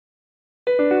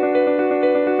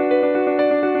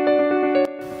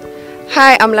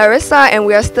Hi, I'm Larissa and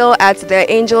we are still at the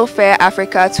Angel Fair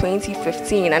Africa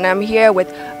 2015 and I'm here with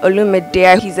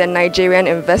Olumide. He's a Nigerian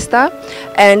investor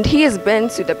and he has been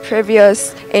to the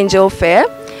previous Angel Fair.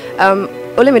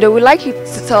 Olumide, we'd like you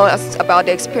to tell us about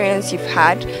the experience you've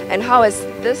had and how is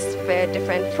this fair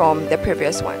different from the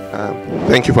previous one?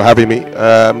 Thank you for having me.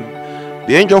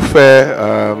 The Angel Fair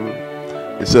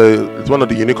it's one of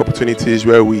the unique opportunities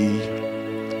where we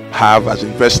have as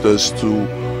investors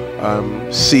to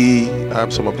see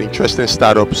some of the interesting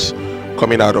startups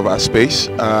coming out of our space.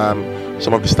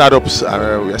 Some of the startups we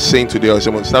are seeing today, or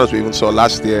some of the startups we even saw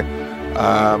last year,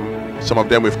 some of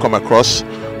them we've come across.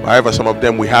 However, some of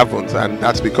them we haven't, and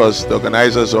that's because the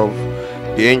organizers of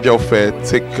the Angel Fair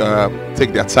take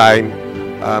their time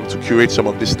to curate some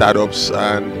of these startups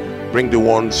and bring the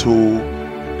ones who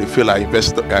they feel are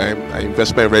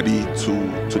investment ready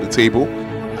to the table.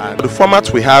 And the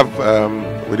format we have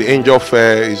with the Angel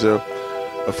Fair is a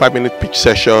 5-minute pitch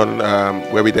session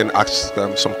where we then ask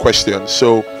some questions.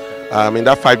 So in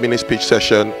that 5-minute pitch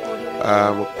session,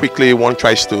 quickly one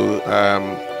tries to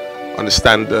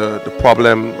understand the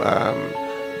problem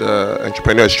the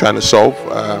entrepreneur is trying to solve,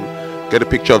 get a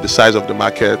picture of the size of the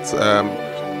market,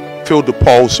 feel the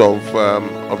pulse of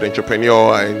the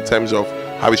entrepreneur in terms of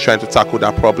how he's trying to tackle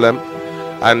that problem.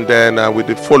 And then with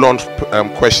the follow-on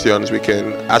questions, we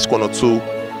can ask one or two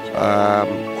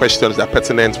questions that are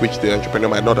pertinent, which the entrepreneur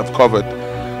might not have covered.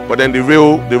 But then the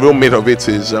real meat of it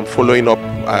is following up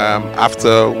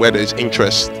after where there is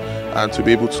interest, and to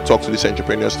be able to talk to these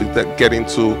entrepreneurs to get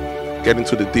into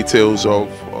the details of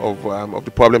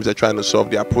the problems they're trying to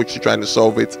solve, the approach to trying to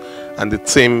solve it, and the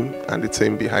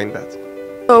team behind that.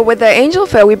 So with the Angel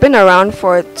Fair, we've been around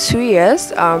for 2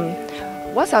 years.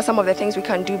 What are some of the things we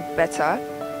can do better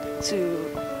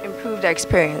to improve the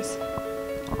experience?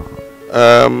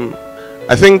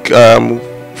 I think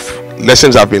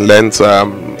lessons have been learned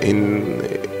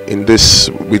in this,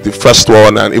 with the first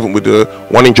one and even with the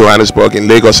one in Johannesburg, in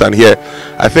Lagos and here.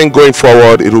 I think going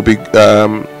forward it'll be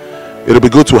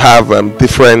good to have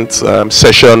different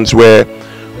sessions where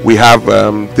we have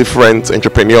different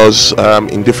entrepreneurs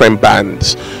in different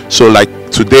bands. So like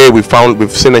today we've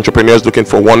seen entrepreneurs looking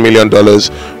for $1 million,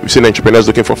 we've seen entrepreneurs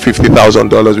looking for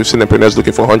 $50,000, we've seen entrepreneurs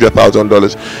looking for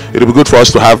 $100,000. It'll be good for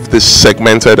us to have this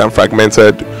segmented and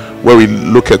fragmented, where we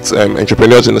look at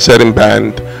entrepreneurs in a certain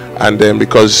band, and then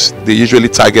because they usually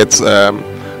target and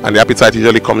the appetite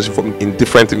usually comes from in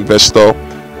different investor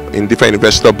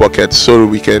buckets, so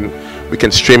we can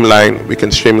streamline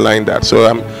that.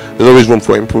 So there's always room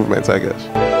for improvement, I guess.